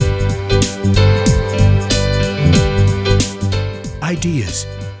ideas,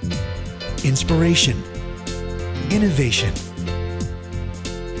 inspiration, innovation.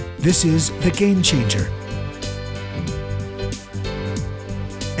 This is The Game Changer.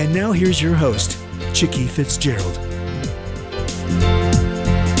 And now here's your host, Chicky Fitzgerald.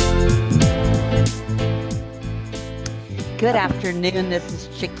 Good afternoon, this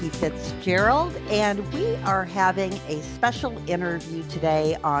is Chicky Fitzgerald, and we are having a special interview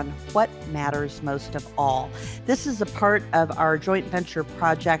today on what matters most of all. This is a part of our joint venture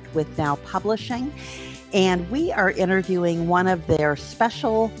project with Now Publishing, and we are interviewing one of their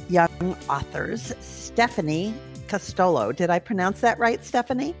special young authors, Stephanie Costolo. Did I pronounce that right,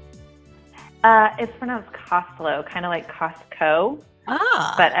 Stephanie? It's pronounced Costolo, kind of like Costco.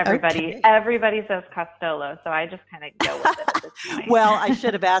 But everybody says Costolo, so I just kind of go with it at this point. Well, I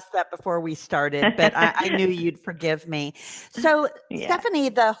should have asked that before we started, but I knew you'd forgive me. So, yeah. Stephanie,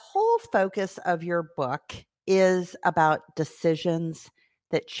 the whole focus of your book is about decisions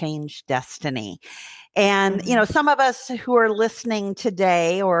that change destiny. And, you know, some of us who are listening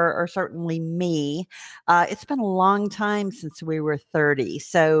today, or certainly me, it's been a long time since we were 30.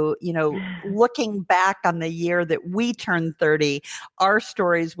 So, you know, looking back on the year that we turned 30, our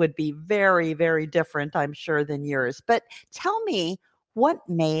stories would be very, very different, I'm sure, than yours. But tell me, what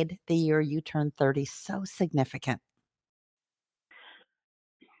made the year you turned 30 so significant?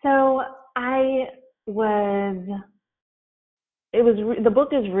 So the book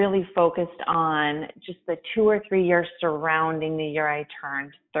is really focused on just the 2 or 3 years surrounding the year I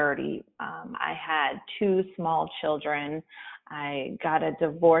turned 30. I had 2 small children. I got a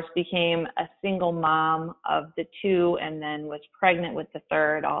divorce, became a single mom of the 2, and then was pregnant with the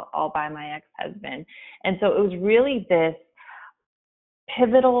 3rd, all by my ex-husband. And so it was really this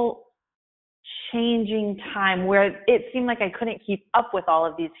pivotal, changing time where it seemed like I couldn't keep up with all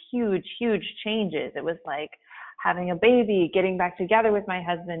of these huge, huge changes. It was like having a baby, getting back together with my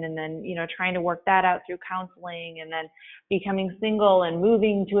husband, and then, you know, trying to work that out through counseling, and then becoming single and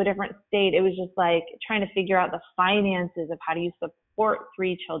moving to a different state. It was just like trying to figure out the finances of how do you support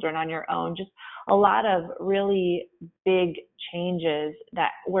 3 children on your own. Just a lot of really big changes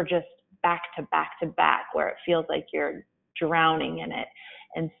that were just back to back to back, where it feels like you're drowning in it.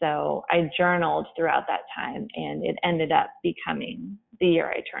 And so I journaled throughout that time, and it ended up becoming the year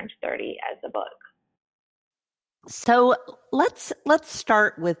I turned 30 as a book. So let's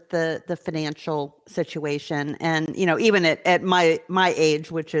start with the financial situation. And, you know, even at my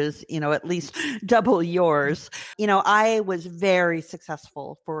age, which is, you know, at least double yours, you know, I was very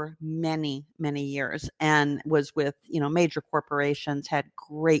successful for many, many years and was with, you know, major corporations, had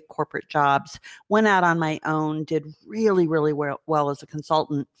great corporate jobs, went out on my own, did really, really well as a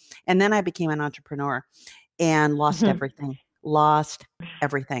consultant. And then I became an entrepreneur and lost everything.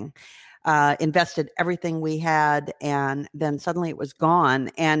 Invested everything we had, and then suddenly it was gone.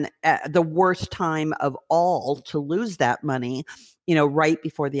 And the worst time of all to lose that money, you know, right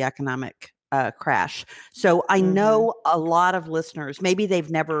before the economic crash. So I know a lot of listeners, maybe they've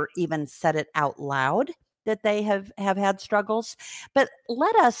never even said it out loud that they have had struggles, but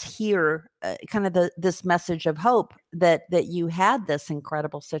let us hear kind of this message of hope that you had this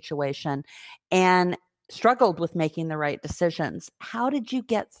incredible situation and struggled with making the right decisions. How did you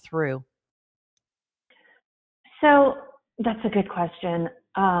get through? So that's a good question.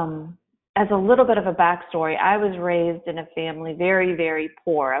 As a little bit of a backstory, I was raised in a family very, very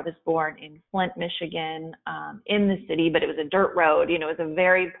poor. I was born in Flint, Michigan, in the city, but it was a dirt road. You know, it was a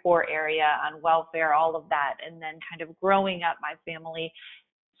very poor area on welfare, all of that. And then kind of growing up, my family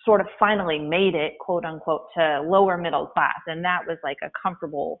sort of finally made it, quote unquote, to lower middle class. And that was like a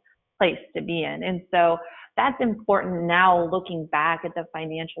comfortable place to be in. And so that's important now, looking back at the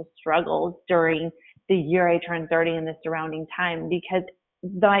financial struggles during the year I turned 30 and the surrounding time, because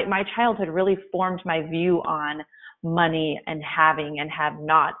my childhood really formed my view on money and having and have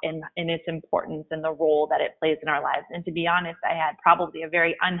not, and its importance and the role that it plays in our lives. And to be honest, I had probably a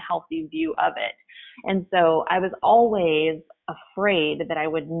very unhealthy view of it. And so I was always afraid that I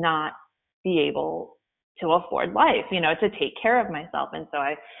would not be able to afford life, you know, to take care of myself. And so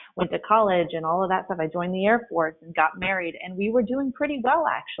I went to college and all of that stuff. I joined the Air Force and got married, and we were doing pretty well,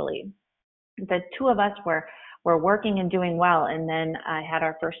 actually. The 2 of us were working and doing well. And then I had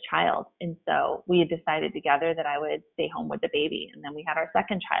our first child. And so we had decided together that I would stay home with the baby. And then we had our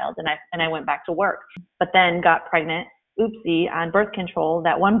second child, and I went back to work, but then got pregnant, oopsie, on birth control.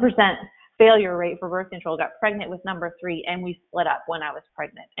 That 1% failure rate for birth control, got pregnant with number 3, and we split up when I was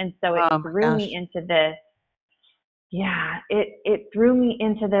pregnant. And so it threw me into this. Yeah, it threw me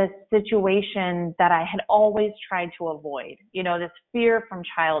into this situation that I had always tried to avoid, you know, this fear from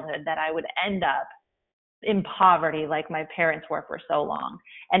childhood that I would end up in poverty like my parents were for so long.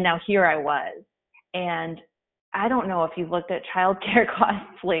 And now here I was. And I don't know if you've looked at childcare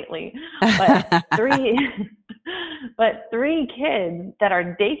costs lately, but three kids that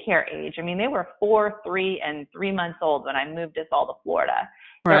are daycare age. I mean, they were 4, 3, and 3 months old when I moved us all to Florida.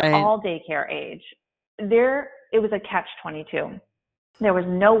 They're all daycare age. It was a catch-22. There was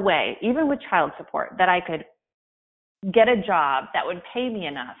no way, even with child support, that I could get a job that would pay me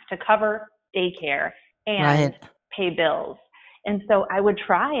enough to cover daycare and pay bills. And so I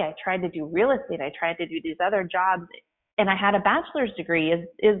tried to do real estate. I tried to do these other jobs, and I had a bachelor's degree is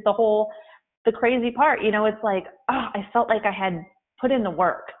the crazy part. You know, it's like, I felt like I had put in the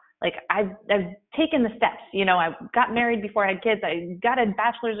work. Like I've taken the steps, you know, I got married before I had kids. I got a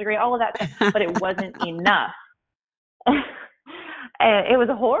bachelor's degree, all of that stuff, but it wasn't enough. It was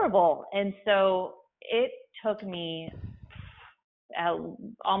horrible. And so it took me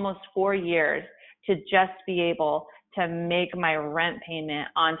almost 4 years to just be able to make my rent payment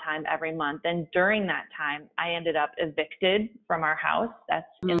on time every month. And during that time, I ended up evicted from our house. That's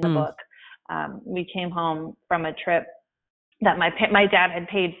in the book. We came home from a trip that my dad had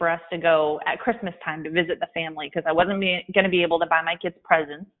paid for us to go at Christmas time to visit the family, because I wasn't going to be able to buy my kids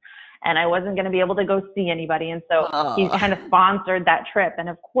presents, and I wasn't going to be able to go see anybody. And so he kind of sponsored that trip. And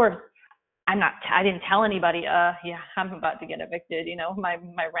of course, I didn't tell anybody, I'm about to get evicted. You know, my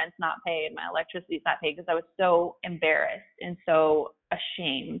rent's not paid, my electricity's not paid, because I was so embarrassed and so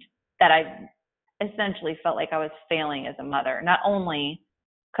ashamed that I essentially felt like I was failing as a mother. Not only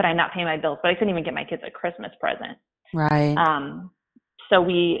could I not pay my bills, but I couldn't even get my kids a Christmas present. Right. So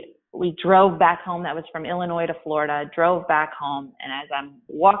we drove back home. That was from Illinois to Florida, drove back home. And as I'm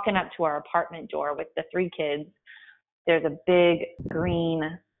walking up to our apartment door with the 3 kids, there's a big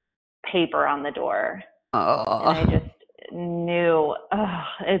green paper on the door. And I just knew,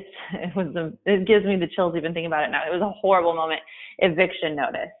 it gives me the chills even thinking about it now. It was a horrible moment. Eviction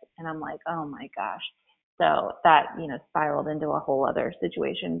notice. And I'm like, oh my gosh. So that, spiraled into a whole other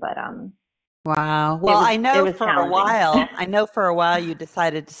situation. But, wow. Well, I know for a while you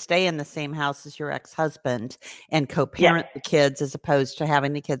decided to stay in the same house as your ex-husband and co-parent the kids, as opposed to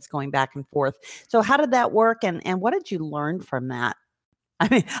having the kids going back and forth. So how did that work? And what did you learn from that? I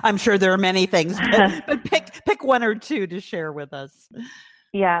mean, I'm sure there are many things, but pick one or two to share with us.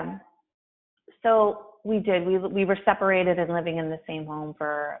 Yeah. So we did. We were separated and living in the same home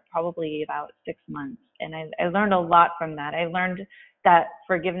for probably about 6 months. And I learned a lot from that. I learned that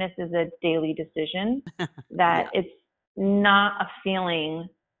forgiveness is a daily decision, that it's not a feeling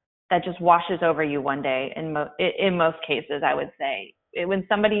that just washes over you one day. In most cases, I would say, when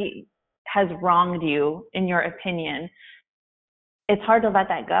somebody has wronged you, in your opinion, it's hard to let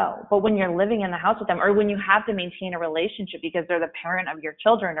that go. But when you're living in the house with them, or when you have to maintain a relationship because they're the parent of your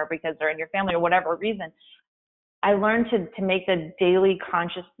children, or because they're in your family, or whatever reason, I learned to make the daily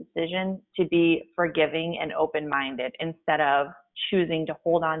conscious decision to be forgiving and open-minded, instead of choosing to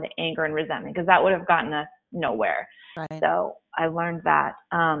hold on to anger and resentment, because that would have gotten us nowhere. Right. So I learned that.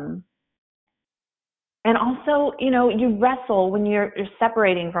 And also, you wrestle when you're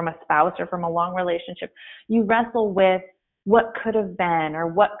separating from a spouse or from a long relationship. You wrestle with what could have been, or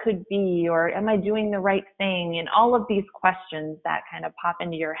what could be, or am I doing the right thing? And all of these questions that kind of pop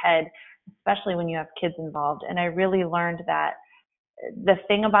into your head, especially when you have kids involved. And I really learned that the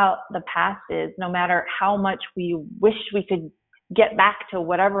thing about the past is, no matter how much we wish we could get back to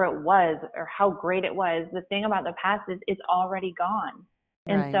whatever it was or how great it was, the thing about the past is it's already gone.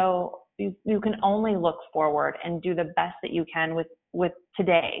 Right. And so you can only look forward and do the best that you can with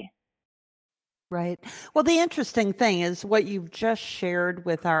today. Right. Well, the interesting thing is what you've just shared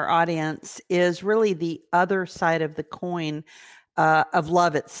with our audience is really the other side of the coin of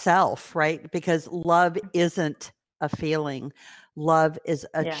love itself, right? Because love isn't a feeling. Love is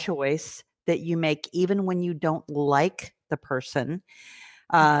a choice that you make even when you don't like the person.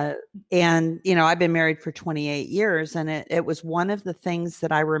 And, I've been married for 28 years, and it was one of the things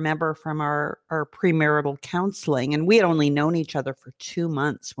that I remember from our premarital counseling. And we had only known each other for 2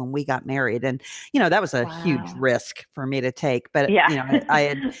 months when we got married. And, that was a huge risk for me to take. But, I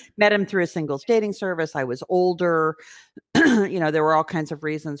had met him through a singles dating service. I was older. There were all kinds of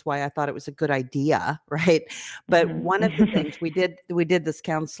reasons why I thought it was a good idea. Right. But one of the things we did this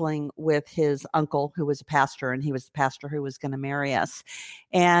counseling with his uncle, who was a pastor, and he was the pastor who was going to marry us.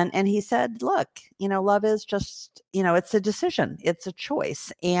 And he said, look, love is just it's a decision. It's a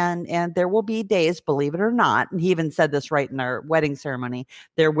choice. And there will be days, believe it or not, and he even said this right in our wedding ceremony,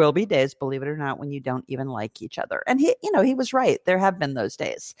 there will be days, believe it or not, when you don't even like each other. And he was right. There have been those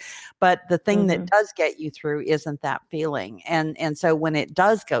days. But the thing that does get you through isn't that feeling. And so when it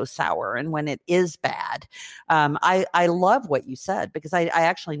does go sour and when it is bad, I love what you said, because I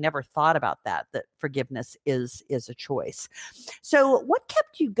actually never thought about that forgiveness is a choice. So what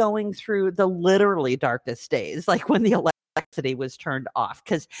kept you going through the literally darkest days, like when the electricity was turned off?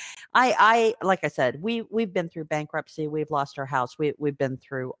 Because I like I said, we've been through bankruptcy, we've lost our house, we've been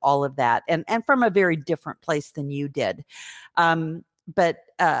through all of that, and from a very different place than you did. But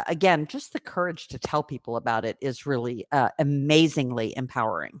again, just the courage to tell people about it is really amazingly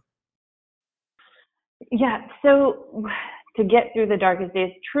empowering. Yeah. So to get through the darkest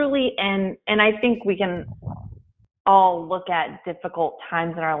days, truly, and I think we can all look at difficult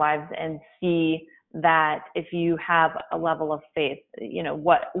times in our lives and see that if you have a level of faith,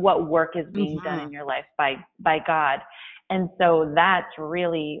 what work is being done in your life by God. And so that's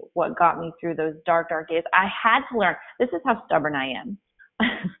really what got me through those dark days. I had to learn. This is how stubborn I am.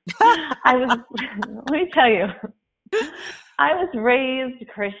 Let me tell you, I was raised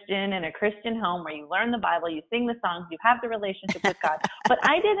Christian in a Christian home where you learn the Bible, you sing the songs, you have the relationship with God, but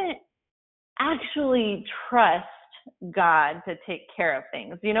I didn't actually trust God to take care of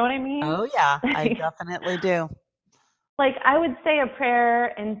things. You know what I mean? Oh yeah, I definitely do. Like I would say a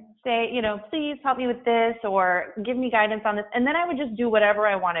prayer and say, please help me with this or give me guidance on this. And then I would just do whatever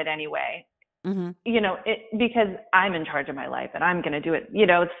I wanted anyway. Because I'm in charge of my life and I'm going to do it,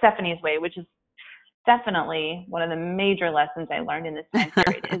 Stephanie's way, which is definitely one of the major lessons I learned in this time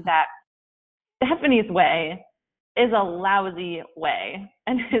period is that Stephanie's way is a lousy way,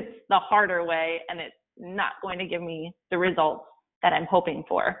 and it's the harder way, and it's not going to give me the results that I'm hoping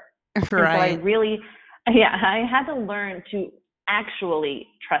for. Right. And so I had to learn to actually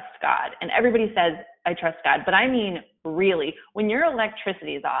trust God. And everybody says, I trust God, but I mean, really, when your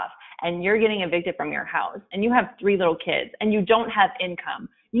electricity is off and you're getting evicted from your house and you have 3 little kids and you don't have income,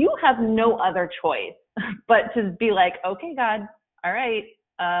 you have no other choice but to be like, okay, God, all right,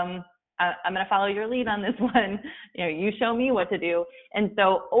 I'm going to follow your lead on this one. You show me what to do. And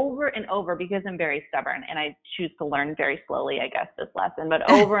so over and over, because I'm very stubborn and I choose to learn very slowly, I guess, this lesson, but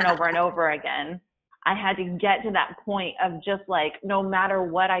over and over and over again, I had to get to that point of just like, no matter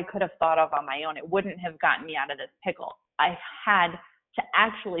what I could have thought of on my own, it wouldn't have gotten me out of this pickle. I had to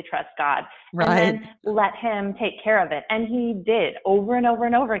actually trust God and then let him take care of it. And he did over and over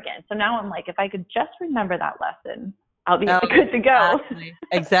and over again. So now I'm like, if I could just remember that lesson, I'll be good to go.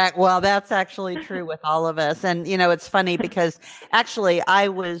 Exactly. Well, that's actually true with all of us. And, it's funny because actually I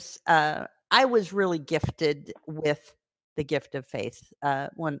was really gifted with the gift of faith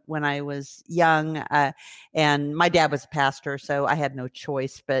when I was young, and my dad was a pastor, so I had no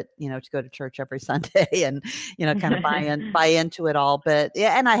choice but to go to church every Sunday and kind of buy into it all. But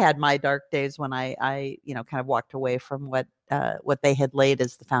yeah, and I had my dark days when I kind of walked away from what they had laid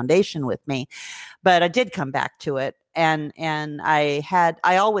as the foundation with me. But I did come back to it, and I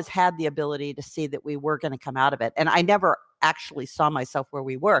always had the ability to see that we were going to come out of it, and I never actually saw myself where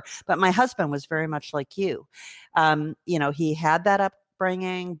we were. But my husband was very much like you. He had that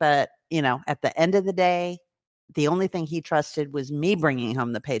upbringing, but at the end of the day, the only thing he trusted was me bringing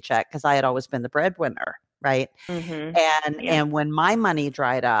home the paycheck, because I had always been the breadwinner, right? And when my money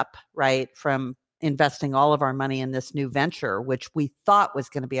dried up, right, from investing all of our money in this new venture, which we thought was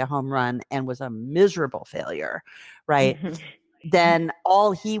going to be a home run and was a miserable failure, right? Then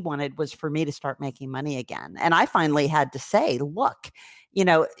all he wanted was for me to start making money again. And I finally had to say, look,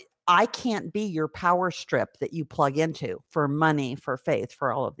 I can't be your power strip that you plug into for money, for faith,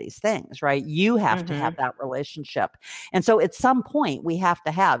 for all of these things, right? You have to have that relationship. And so at some point we have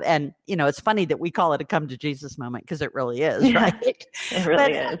to have, and it's funny that we call it a come to Jesus moment, because it really is, right? It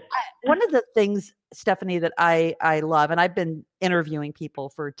really is. One of the things, Stephanie, that I love, and I've been interviewing people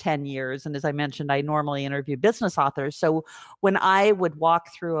for 10 years. And as I mentioned, I normally interview business authors. So when I would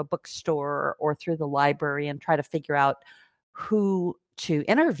walk through a bookstore or through the library and try to figure out who to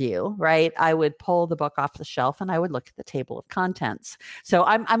interview, right, I would pull the book off the shelf and I would look at the table of contents. So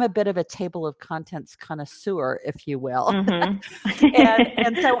I'm a bit of a table of contents connoisseur, if you will.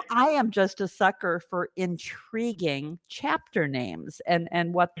 and so I am just a sucker for intriguing chapter names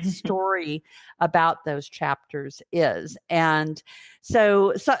and what the story about those chapters is. And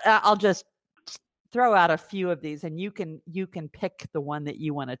so I'll just throw out a few of these, and you can pick the one that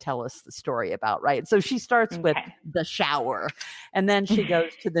you want to tell us the story about, right? So she starts with the shower, and then she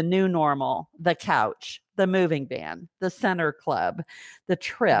goes to the new normal, the couch, the moving van, the center club, the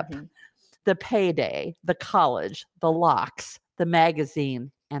trip, the payday, the college, the locks, the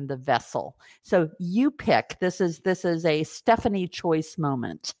magazine, and the vessel. So you pick. This is a Stephanie choice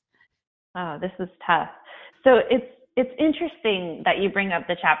moment. Oh, this is tough. So it's interesting that you bring up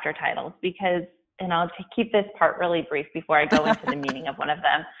the chapter titles because, and I'll keep this part really brief before I go into the meaning of one of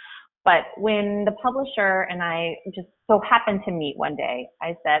them. But when the publisher and I just so happened to meet one day,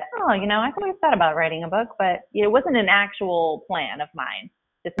 I said, oh, I've always thought about writing a book, but it wasn't an actual plan of mine.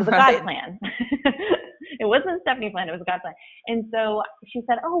 This was a God plan. It wasn't Stephanie's plan. It was a God plan. And so she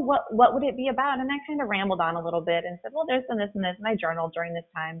said, oh, what would it be about? And I kind of rambled on a little bit and said, well, there's this and this. And I journaled during this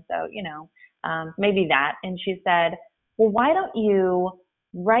time. So, maybe that. And she said, well, why don't you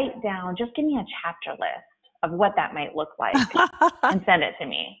write down, just give me a chapter list of what that might look like and send it to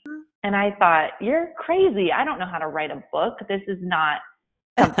me. And I thought, you're crazy. I don't know how to write a book. This is not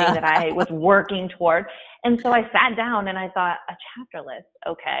something that I was working toward. And so I sat down and I thought, a chapter list,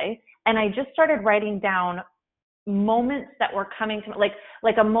 okay. And I just started writing down moments that were coming to me,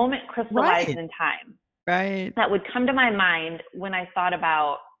 like a moment crystallized in time. Right. That would come to my mind when I thought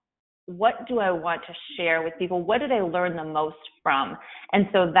about, what do I want to share with people? What did I learn the most from? And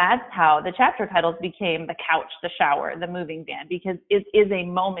so that's how the chapter titles became The Couch, The Shower, The Moving Van, because it is a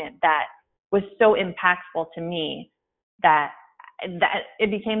moment that was so impactful to me that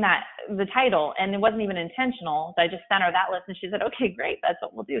it became the title, and it wasn't even intentional. So I just sent her that list and she said, okay, great. That's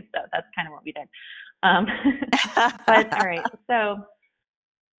what we'll do. So that's kind of what we did. But all right. So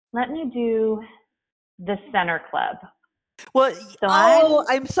let me do the Center Club. Well,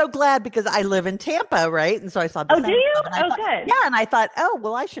 I'm so glad because I live in Tampa, right? And so I saw the Center Club. Oh, good. Yeah, and I thought,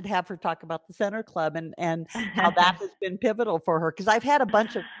 I should have her talk about the Center Club and how that has been pivotal for her, because I've had a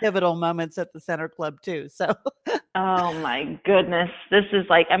bunch of pivotal moments at the Center Club too. So, oh my goodness, this is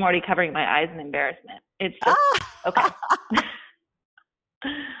like I'm already covering my eyes in embarrassment. It's just okay.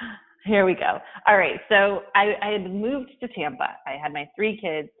 Here we go. All right. So I had moved to Tampa. I had my 3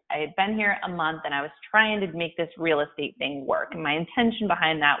 kids. I had been here a month and I was trying to make this real estate thing work. And my intention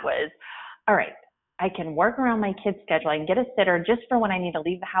behind that was, all right, I can work around my kids' schedule. I can get a sitter just for when I need to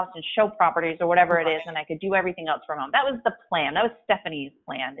leave the house and show properties or whatever it is. And I could do everything else from home. That was the plan. That was Stephanie's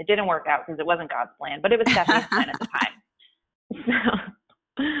plan. It didn't work out because it wasn't God's plan, but it was Stephanie's plan at the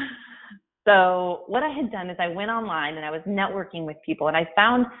time. So what I had done is I went online and I was networking with people, and I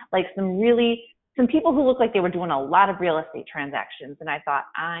found like some people who looked like they were doing a lot of real estate transactions. And I thought,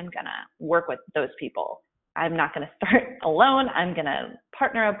 I'm going to work with those people. I'm not going to start alone. I'm going to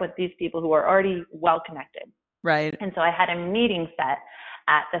partner up with these people who are already well connected. Right. And so I had a meeting set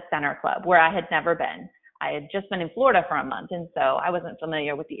at the Center Club where I had never been. I had just been in Florida for a month. And so I wasn't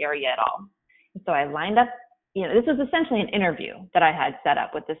familiar with the area at all. And so I lined up. This was essentially an interview that I had set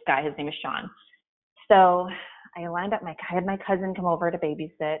up with this guy. His name is Sean. So I lined up I had my cousin come over to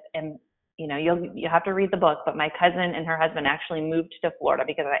babysit, and you'll have to read the book, but my cousin and her husband actually moved to Florida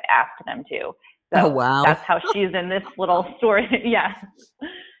because I asked them to. So wow. That's how she's in this little story. Yeah.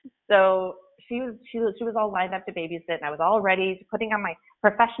 So she was all lined up to babysit, and I was all ready, putting on my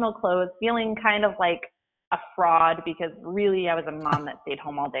professional clothes, feeling kind of like a fraud because really I was a mom that stayed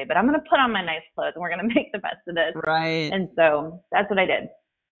home all day, but I'm going to put on my nice clothes and we're going to make the best of this. Right. And so that's what I did.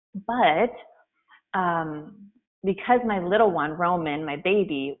 But because my little one, Roman, my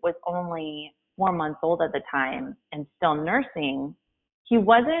baby, was only 4 months old at the time and still nursing, he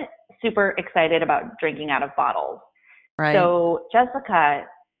wasn't super excited about drinking out of bottles. Right. So Jessica,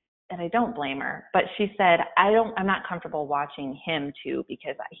 and I don't blame her, but she said, I'm not comfortable watching him too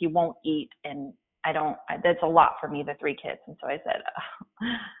because he won't eat, and that's a lot for me, the 3 kids. And so I said,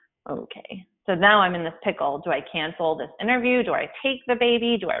 okay. So now I'm in this pickle. Do I cancel this interview? Do I take the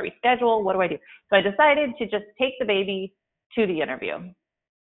baby? Do I reschedule? What do I do? So I decided to just take the baby to the interview.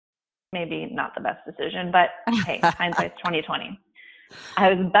 Maybe not the best decision, but hey, hindsight's 2020.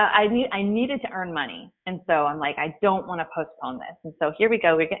 I needed to earn money. And so I'm like, I don't want to postpone this. And so here we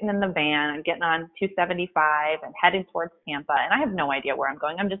go. We're getting in the van. I'm getting on 275 and heading towards Tampa. And I have no idea where I'm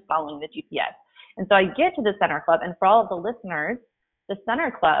going. I'm just following the GPS. And so I get to the Center Club, and for all of the listeners, the Center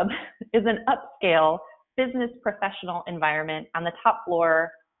Club is an upscale business professional environment on the top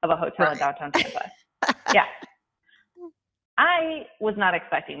floor of a hotel in downtown Tampa. Yeah. I was not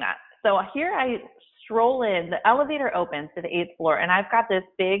expecting that. So here I stroll in, the elevator opens to the 8th floor, and I've got this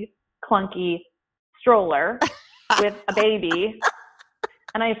big, clunky stroller with a baby,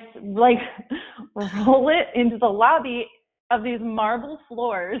 and I like roll it into the lobby of these marble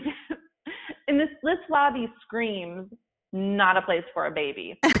floors. And this lobby screams, not a place for a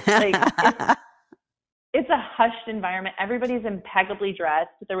baby. Like it's a hushed environment. Everybody's impeccably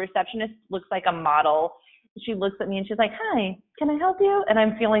dressed. The receptionist looks like a model. She looks at me and she's like, hi, can I help you? And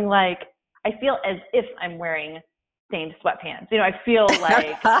I'm feeling like, I feel as if I'm wearing stained sweatpants. You know, I feel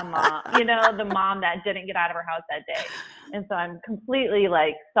like a mom, you know, the mom that didn't get out of her house that day. And so I'm completely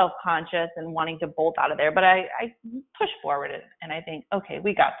like self-conscious and wanting to bolt out of there. But I push forward and I think, okay,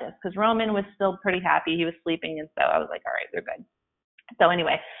 we got this. Because Roman was still pretty happy. He was sleeping. And so I was like, all right, we're good. So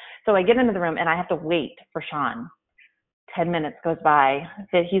anyway, so I get into the room and I have to wait for Sean. 10 minutes goes by.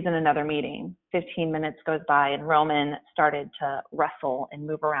 He's in another meeting. 15 minutes goes by and Roman started to wrestle and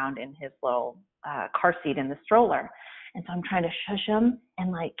move around in his little car seat in the stroller. And so I'm trying to shush him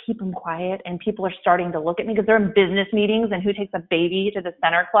and like keep him quiet. And people are starting to look at me because they're in business meetings and who takes a baby to the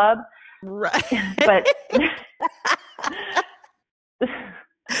center club. Right. But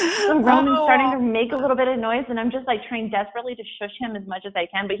so Roman's starting to make a little bit of noise and I'm just like trying desperately to shush him as much as I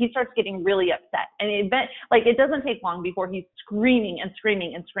can, but he starts getting really upset. And it doesn't take long before he's screaming and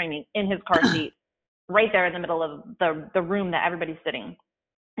screaming and screaming in his car seat right there in the middle of the room that everybody's sitting.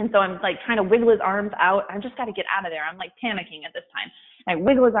 And so I'm like trying to wiggle his arms out. I just got to get out of there. I'm like panicking at this time. And I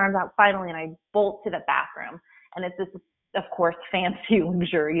wiggle his arms out finally and I bolt to the bathroom. And it's this, of course, fancy,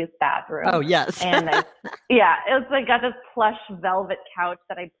 luxurious bathroom. Oh, yes. And it's like got this plush velvet couch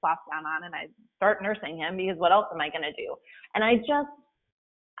that I plop down on and I start nursing him because what else am I going to do? And I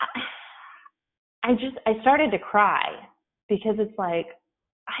started to cry because it's like,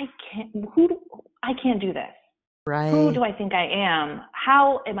 I can't do this. Right. Who do I think I am?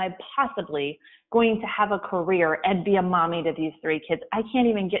 How am I possibly going to have a career and be a mommy to these 3 kids? I can't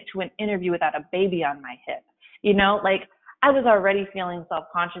even get to an interview without a baby on my hip. You know, like I was already feeling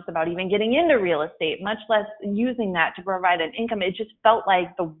self-conscious about even getting into real estate, much less using that to provide an income. It just felt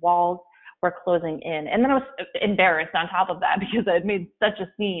like the walls were closing in. And then I was embarrassed on top of that because I had made such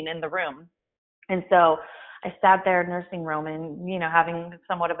a scene in the room. And so I sat there nursing Roman, you know, having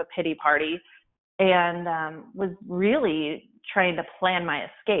somewhat of a pity party. And was really trying to plan my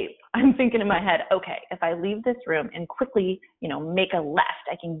escape. I'm thinking in my head, okay, if I leave this room and quickly, you know, make a left,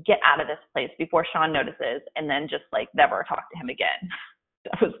 I can get out of this place before Sean notices and then just like never talk to him again.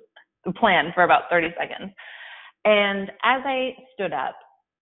 That was the plan for about 30 seconds. And as I stood up,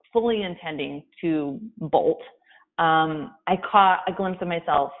 fully intending to bolt, I caught a glimpse of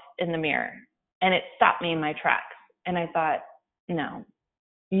myself in the mirror and it stopped me in my tracks. And I thought, no,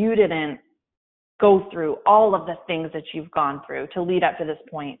 you didn't go through all of the things that you've gone through to lead up to this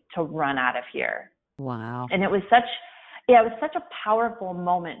point to run out of here. Wow. And it was such a powerful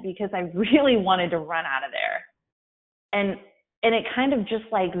moment because I really wanted to run out of there. And it kind of just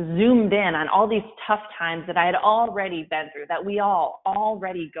like zoomed in on all these tough times that I had already been through, that we all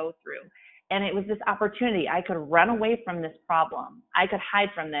already go through. And it was this opportunity. I could run away from this problem. I could hide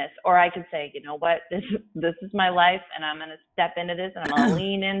from this, or I could say, you know what, this is my life and I'm going to step into this and I'm going to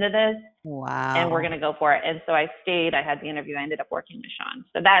lean into this. Wow. And we're going to go for it. And so I stayed, I had the interview. I ended up working with Sean.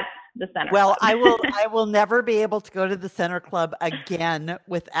 So that's the center. Well, club. I will never be able to go to the center club again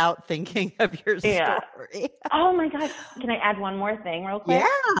without thinking of your story. Oh my gosh. Can I add one more thing real quick?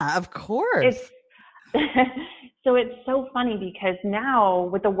 Yeah, of course. So it's so funny because now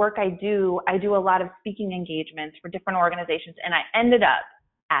with the work I do a lot of speaking engagements for different organizations and I ended up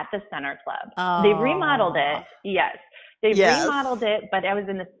at the Center Club. Oh. They remodeled it. Yes. They remodeled it, but I was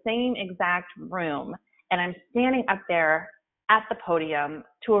in the same exact room and I'm standing up there at the podium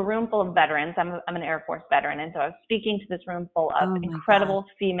to a room full of veterans. I'm an Air Force veteran. And so I was speaking to this room full of incredible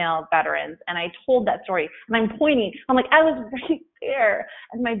female veterans. And I told that story and I'm pointing, I'm like, I was right there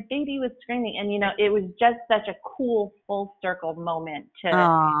and my baby was screaming. And, you know, it was just such a cool full circle moment to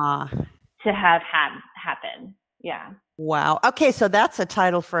have had happen. Yeah. Wow. Okay. So that's a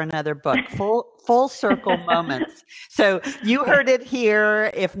title for another book, full circle moments. So you heard it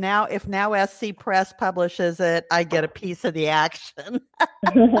here. If NowSCPress publishes it, I get a piece of the action.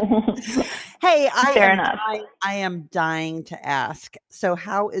 Hey, I am dying to ask. So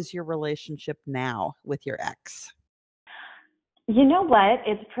how is your relationship now with your ex? You know what?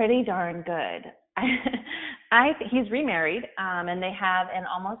 It's pretty darn good. He's remarried, and they have an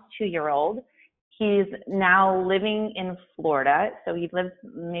almost 2-year-old. He's now living in Florida, so he lives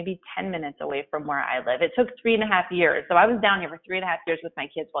maybe 10 minutes away from where I live. It took 3.5 years. So I was down here for 3.5 years with my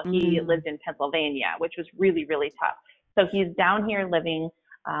kids while he lived in Pennsylvania, which was really, really tough. So he's down here living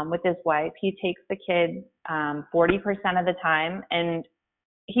with his wife. He takes the kids 40% of the time, and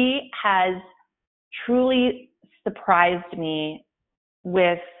he has truly surprised me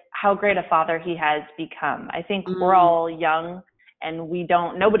with how great a father he has become. I think we're all young and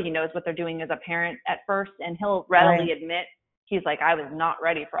nobody knows what they're doing as a parent at first. And he'll readily admit, he's like, I was not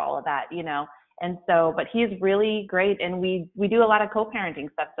ready for all of that, you know? And so, but he's really great. And we do a lot of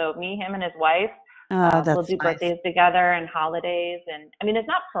co-parenting stuff. So me, him and his wife, Oh, We'll that's do nice. birthdays together and holidays. And I mean, it's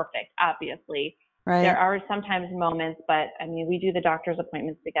not perfect, obviously. Right. There are sometimes moments, but I mean, we do the doctor's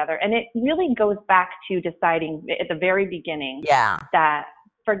appointments together. And it really goes back to deciding at the very beginning that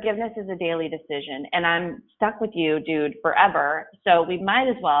forgiveness is a daily decision. And I'm stuck with you, dude, forever. So we might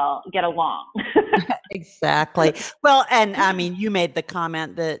as well get along. Exactly. Well, and I mean, you made the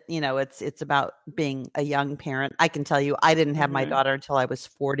comment that, you know, it's about being a young parent. I can tell you, I didn't have my daughter until I was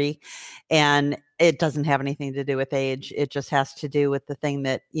 40, and it doesn't have anything to do with age. It just has to do with the thing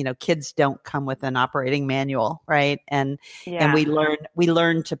that, you know, kids don't come with an operating manual, right? And we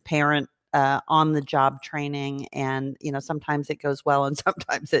learn to parent on the job training, and you know, sometimes it goes well and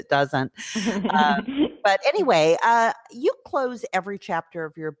sometimes it doesn't. But anyway, you close every chapter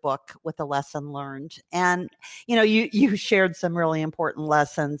of your book with a lesson learned, and you know, you shared some really important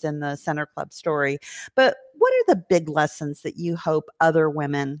lessons in the Center Club story. But what are the big lessons that you hope other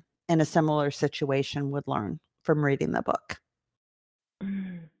women in a similar situation would learn from reading the book?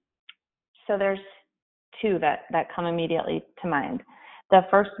 So there's two that come immediately to mind. The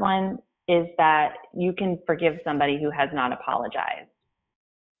first one is that you can forgive somebody who has not apologized.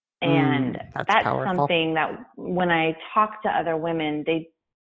 And that's something that when I talk to other women, they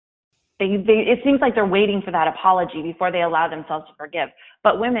it seems like they're waiting for that apology before they allow themselves to forgive.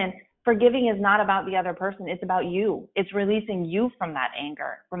 But women, forgiving is not about the other person. It's about you. It's releasing you from that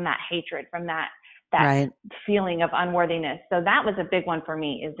anger, from that hatred, from that feeling of unworthiness. So that was a big one for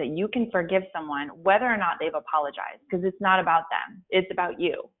me, is that you can forgive someone whether or not they've apologized, because it's not about them. It's about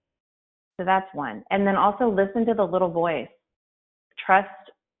you. So that's one. And then also listen to the little voice. Trust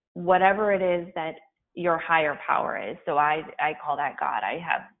whatever it is that your higher power is. So I call that God. I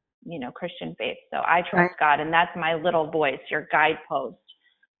have, you know, Christian faith. So I trust God, and that's my little voice, your guidepost.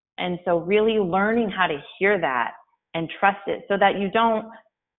 And so really learning how to hear that and trust it, so that you don't,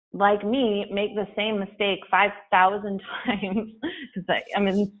 like me, make the same mistake 5,000 times, because I'm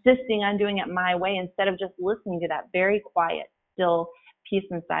insisting on doing it my way, instead of just listening to that very quiet, still piece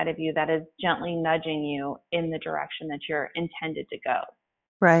inside of you that is gently nudging you in the direction that you're intended to go.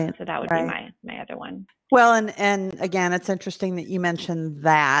 Right. So that would be my other one. Well, and again, it's interesting that you mentioned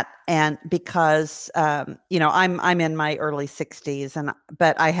that, and because you know, I'm in my early 60s,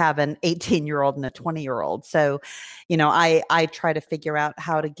 but I have an 18-year-old and a 20-year-old, so you know, I try to figure out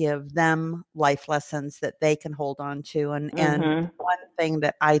how to give them life lessons that they can hold on to, and one thing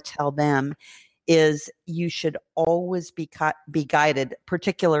that I tell them is you should always be guided,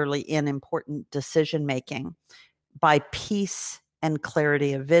 particularly in important decision making, by peace and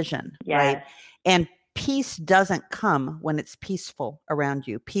clarity of vision, right? And peace doesn't come when it's peaceful around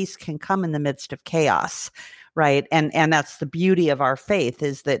you. Peace can come in the midst of chaos, right? And that's the beauty of our faith,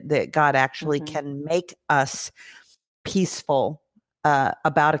 is that God actually can make us peaceful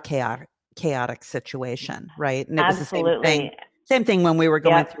about a chaotic situation, right? And it was the same thing when we were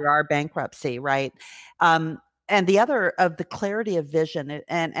going through our bankruptcy, right? And the other of the clarity of vision,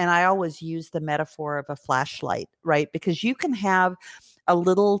 and I always use the metaphor of a flashlight, right? Because you can have a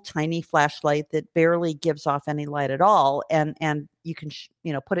little tiny flashlight that barely gives off any light at all, and you can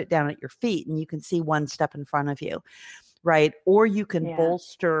you know, put it down at your feet and you can see one step in front of you, right? Or you can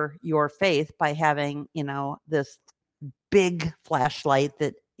bolster your faith by having, you know, this big flashlight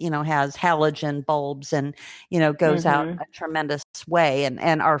that, you know, has halogen bulbs and, you know, goes out a tremendous way.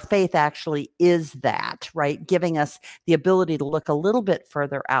 And our faith actually is that, right? Giving us the ability to look a little bit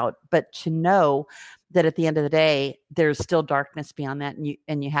further out, but to know that at the end of the day, there's still darkness beyond that.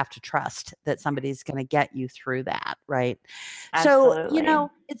 And you have to trust that somebody's going to get you through that. Right. Absolutely. So, you know,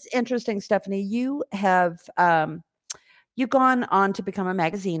 it's interesting, Stephanie, you have, you've gone on to become a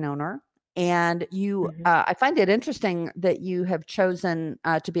magazine owner. And you, I find it interesting that you have chosen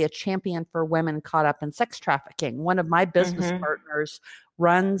to be a champion for women caught up in sex trafficking. One of my business partners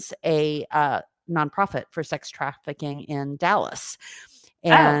runs a nonprofit for sex trafficking in Dallas.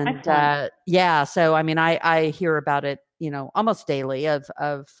 And so I mean, I hear about it, you know, almost daily.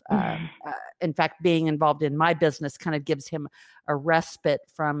 In fact, being involved in my business kind of gives him a respite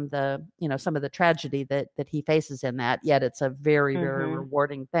from the, you know, some of the tragedy that he faces in that. Yet it's a very, very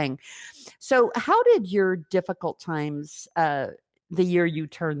rewarding thing. So, how did your difficult times, the year you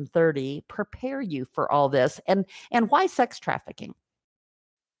turned 30, prepare you for all this, and why sex trafficking?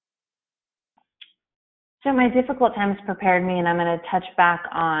 So my difficult times prepared me, and I'm going to touch back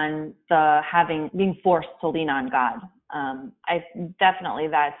on being forced to lean on God. I definitely,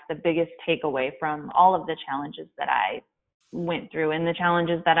 that's the biggest takeaway from all of the challenges that I went through, and the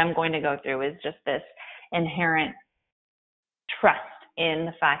challenges that I'm going to go through, is just this inherent trust in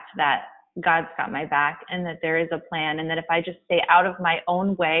the fact that God's got my back and that there is a plan, and that if I just stay out of my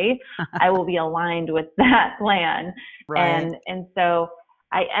own way, I will be aligned with that plan. Right. And so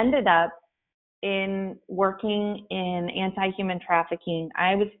I ended up in working in anti-human trafficking.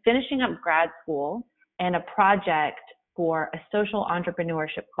 I was finishing up grad school, and a project for a social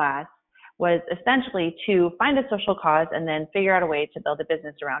entrepreneurship class was essentially to find a social cause and then figure out a way to build a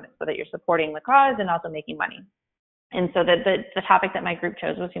business around it so that you're supporting the cause and also making money. And so the topic that my group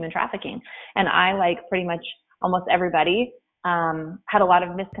chose was human trafficking. And I, like pretty much almost everybody, had a lot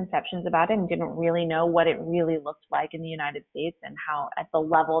of misconceptions about it and didn't really know what it really looked like in the United States and how at the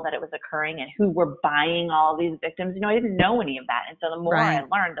level that it was occurring and who were buying all these victims. I didn't know any of that. And so the more I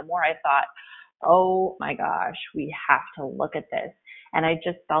learned, the more I thought, oh my gosh, we have to look at this. And I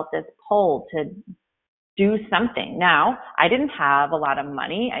just felt this pull to do something. Now, I didn't have a lot of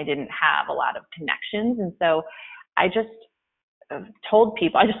money. I didn't have a lot of connections. And so I just told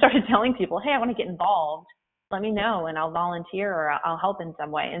people, I just started telling people, hey, I want to get involved. Let me know and I'll volunteer or I'll help in some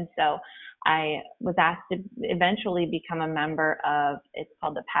way. And so I was asked to eventually become a member of, it's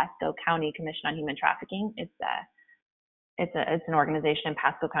called the Pasco County Commission on Human Trafficking. It's an organization in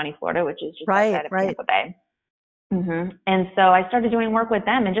Pasco County, Florida, which is just outside of Tampa Bay. And so I started doing work with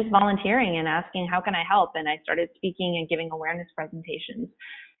them and just volunteering and asking, how can I help? And I started speaking and giving awareness presentations.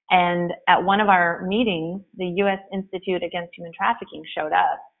 And at one of our meetings, the U.S. Institute Against Human Trafficking showed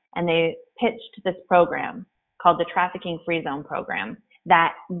up, and they pitched this program called the TraffickingFree Zone program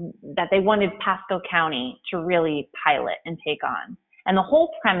that they wanted Pasco County to really pilot and take on. And the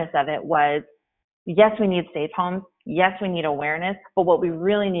whole premise of it was, yes, we need safe homes. Yes, we need awareness. But what we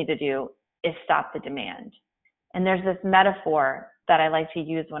really need to do is stop the demand. And there's this metaphor that I like to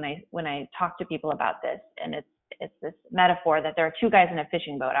use when I talk to people about this. And it's this metaphor that there are two guys in a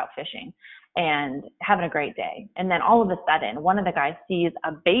fishing boat out fishing and having a great day. And then all of a sudden, one of the guys sees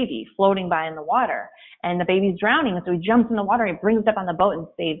a baby floating by in the water, and the baby's drowning. And so he jumps in the water, he brings it up on the boat and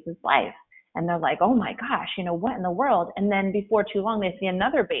saves his life. And they're like, oh my gosh, what in the world? And then before too long, they see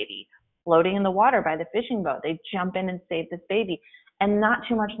another baby floating in the water by the fishing boat. They jump in and save this baby. And not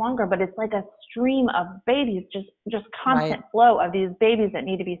too much longer, but it's like a stream of babies, just constant flow of these babies that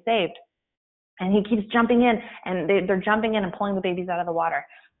need to be saved. And he keeps jumping in, and they're jumping in and pulling the babies out of the water.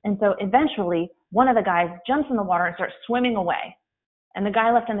 And so eventually, one of the guys jumps in the water and starts swimming away. And the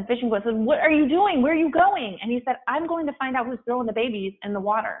guy left on the fishing boat says, what are you doing? Where are you going? And he said, I'm going to find out who's throwing the babies in the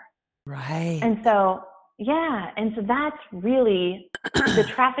water. Right. And so, yeah. And so that's really the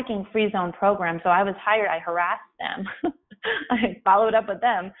TraffickingFree Zone program. So I was hired, I harassed them. I followed up with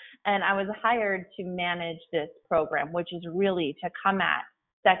them, and I was hired to manage this program, which is really to come at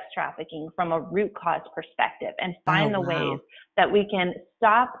sex trafficking from a root cause perspective and find the ways that we can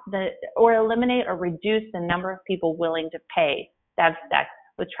stop or eliminate or reduce the number of people willing to pay to have sex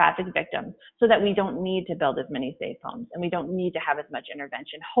with trafficked victims, so that we don't need to build as many safe homes and we don't need to have as much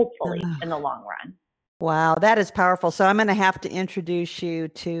intervention, hopefully, in the long run. Wow, that is powerful. So I'm going to have to introduce you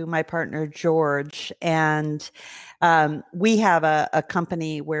to my partner, George. And we have a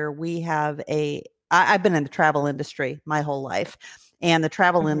company where we have I've been in the travel industry my whole life. And the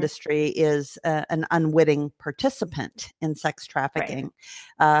travel industry is an unwitting participant in sex trafficking,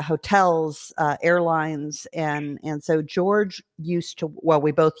 hotels, airlines. And so George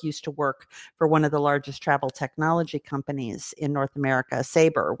we both used to work for one of the largest travel technology companies in North America,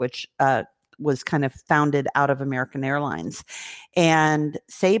 Sabre, which was kind of founded out of American Airlines. And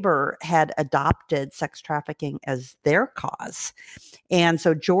Sabre had adopted sex trafficking as their cause. And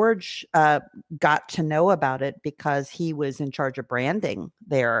so George got to know about it because he was in charge of branding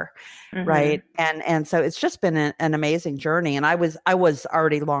there, right? And so it's just been an amazing journey. And I was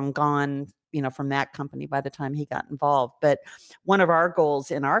already long gone, from that company by the time he got involved. But one of our goals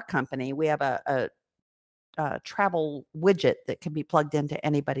in our company, we have a travel widget that can be plugged into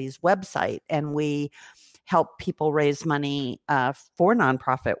anybody's website, and we help people raise money for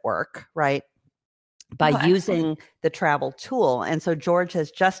nonprofit work, right? By using the travel tool. And so George has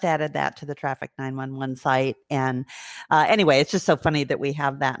just added that to the Traffic 911 site. And anyway, it's just so funny that we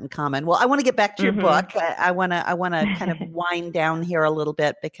have that in common. Well, I want to get back to your book. I want to kind of wind down here a little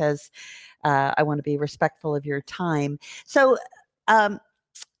bit because I want to be respectful of your time. So,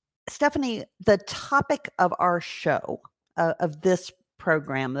 Stephanie, the topic of our show, of this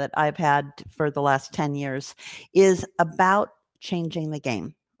program that I've had for the last 10 years, is about changing the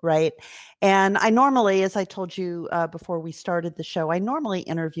game, right? And I normally, as I told you before we started the show, I normally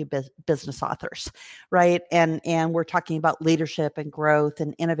interview business authors, right? And we're talking about leadership and growth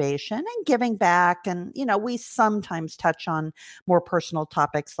and innovation and giving back. And, we sometimes touch on more personal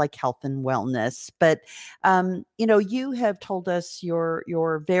topics like health and wellness. But, you have told us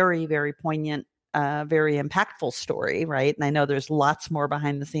your very, very poignant, very impactful story, right? And I know there's lots more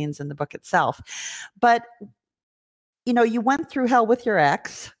behind the scenes in the book itself. But you went through hell with your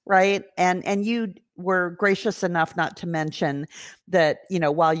ex, right? And you were gracious enough not to mention that,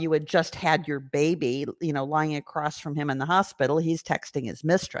 while you had just had your baby, lying across from him in the hospital, he's texting his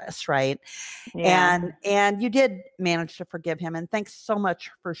mistress, right? Yeah. And you did manage to forgive him. And thanks so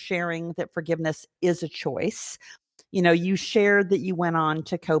much for sharing that forgiveness is a choice. You shared that you went on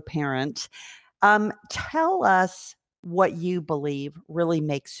to co-parent. Tell us what you believe really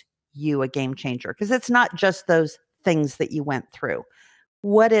makes you a game changer, because it's not just those things that you went through.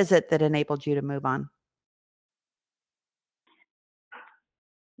 What is it that enabled you to move on?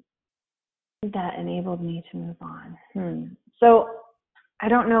 That enabled me to move on. So I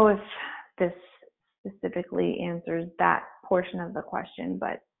don't know if this specifically answers that portion of the question,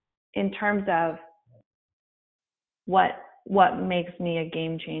 but in terms of what makes me a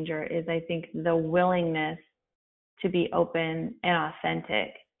game changer is, I think, the willingness to be open and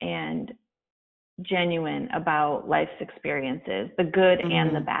authentic and genuine about life's experiences, the good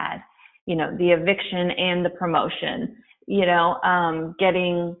and the bad, the eviction and the promotion,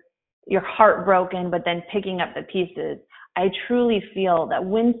 getting your heart broken, but then picking up the pieces. I truly feel that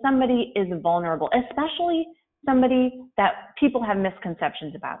when somebody is vulnerable, especially somebody that people have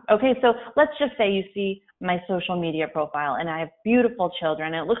misconceptions about. Okay, so let's just say you see my social media profile and I have beautiful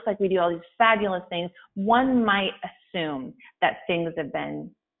children and it looks like we do all these fabulous things. One might assume that things have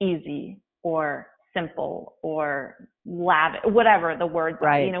been easy or simple or lavish, whatever the words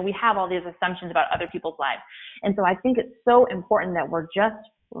right. are. We have all these assumptions about other people's lives. And so I think it's so important that we're just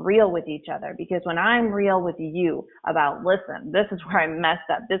real with each other, because when I'm real with you about, listen, this is where I messed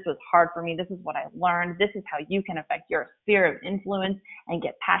up, this was hard for me, this is what I learned, this is how you can affect your sphere of influence and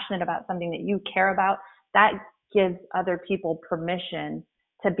get passionate about something that you care about, that gives other people permission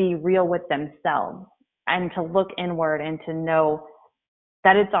to be real with themselves and to look inward and to know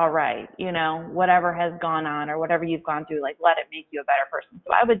that it's all right, whatever has gone on or whatever you've gone through, like, let it make you a better person.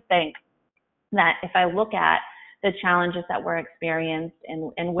 So I would think that if I look at the challenges that were experienced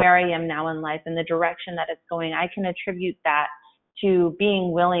and where I am now in life and the direction that it's going, I can attribute that to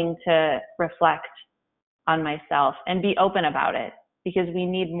being willing to reflect on myself and be open about it, because we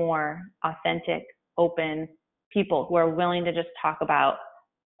need more authentic, open people who are willing to just talk about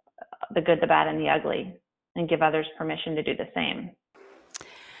the good, the bad, and the ugly and give others permission to do the same.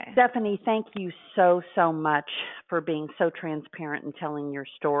 Stephanie, thank you so, so much for being so transparent and telling your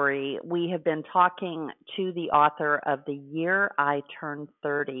story. We have been talking to the author of The Year I Turned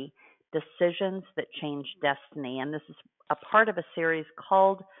 30, Decisions That Changed Destiny. And this is a part of a series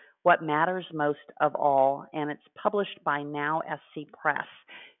called What Matters Most of All, and it's published by NowSCPress,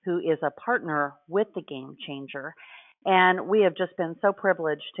 who is a partner with The Game Changer. And we have just been so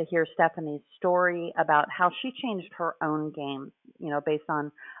privileged to hear Stephanie's story about how she changed her own game, based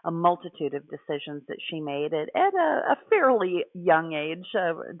on a multitude of decisions that she made at a fairly young age,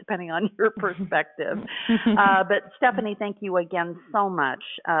 depending on your perspective. But Stephanie, thank you again so much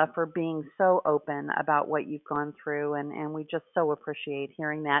for being so open about what you've gone through. And we just so appreciate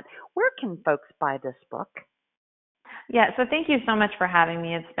hearing that. Where can folks buy this book? Yeah, so thank you so much for having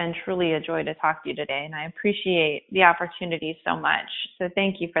me. It's been truly a joy to talk to you today, and I appreciate the opportunity so much. So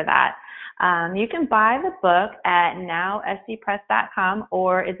thank you for that. You can buy the book at NowSCPress.com,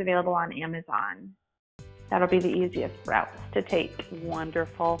 or it's available on Amazon. That'll be the easiest route to take.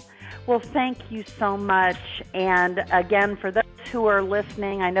 Wonderful. Well, thank you so much. And again, for those who are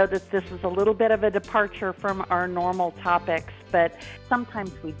listening, I know that this is a little bit of a departure from our normal topics, but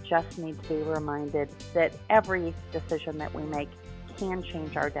sometimes we just need to be reminded that every decision that we make can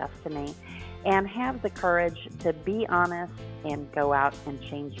change our destiny, and have the courage to be honest and go out and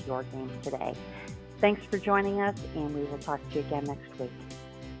change your game today. Thanks for joining us, and we will talk to you again next week.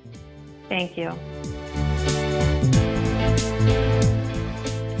 Thank you.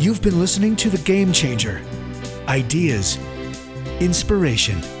 You've been listening to The Game Changer. Ideas,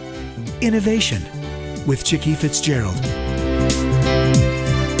 inspiration, innovation with Chickie Fitzgerald.